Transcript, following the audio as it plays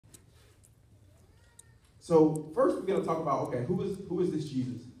So first we're going to talk about, okay, who is this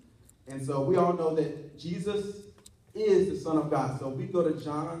Jesus? And so we all know that Jesus is the Son of God. So we go to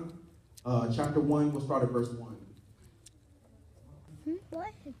John chapter 1. We'll start at verse 1.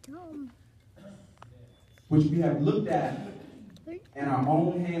 Which we have looked at and our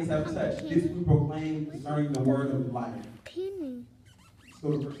own hands have touched. This we proclaim concerning the word of life. Let's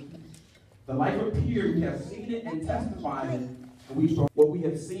go to verse 2. The life appeared, we have seen it and testified it. And we what we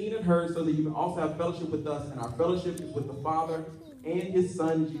have seen and heard, so that you can also have fellowship with us. And our fellowship is with the Father and his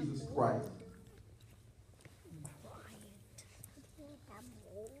Son, Jesus Christ.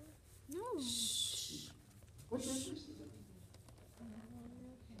 What's this?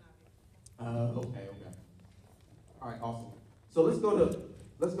 Okay. All right, awesome. So let's go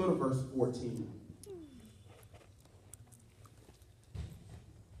to verse 14.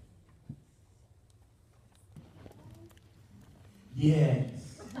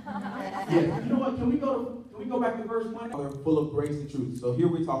 Yes. Yeah. You know what? Can we go back to verse 1? They're full of grace and truth. So here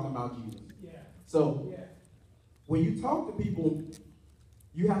we're talking about Jesus. Yeah. So when you talk to people,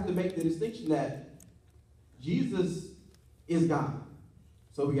 you have to make the distinction that Jesus is God.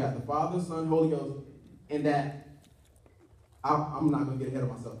 So we got the Father, Son, Holy Ghost, and that I'm not going to get ahead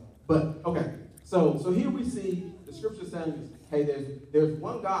of myself. But okay. So here we see the scripture saying, hey, there's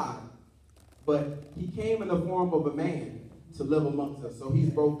one God, but he came in the form of a man to live amongst us. So he's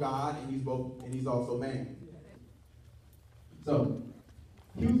both God and he's also man. So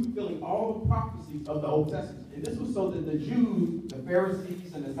he was fulfilling all the prophecies of the Old Testament. And this was so that the Jews, the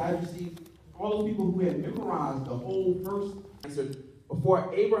Pharisees, and the Sadducees, all those people who had memorized the whole verse answered, before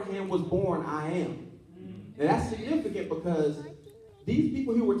Abraham was born, I am. Now that's significant because these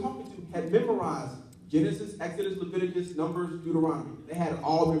people who we're talking to had memorized Genesis, Exodus, Leviticus, Numbers, Deuteronomy. They had it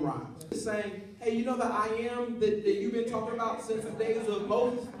all memorized. It's saying, hey, you know the I am that you've been talking about since the days of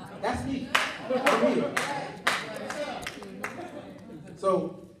Moses? That's me. I'm here.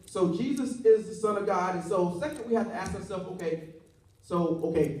 So Jesus is the Son of God. And so second, we have to ask ourselves, okay,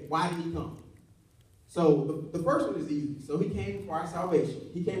 why did he come? So the first one is easy. So he came for our salvation.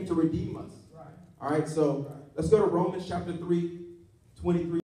 He came to redeem us. All right, so let's go to Romans chapter 3, 23.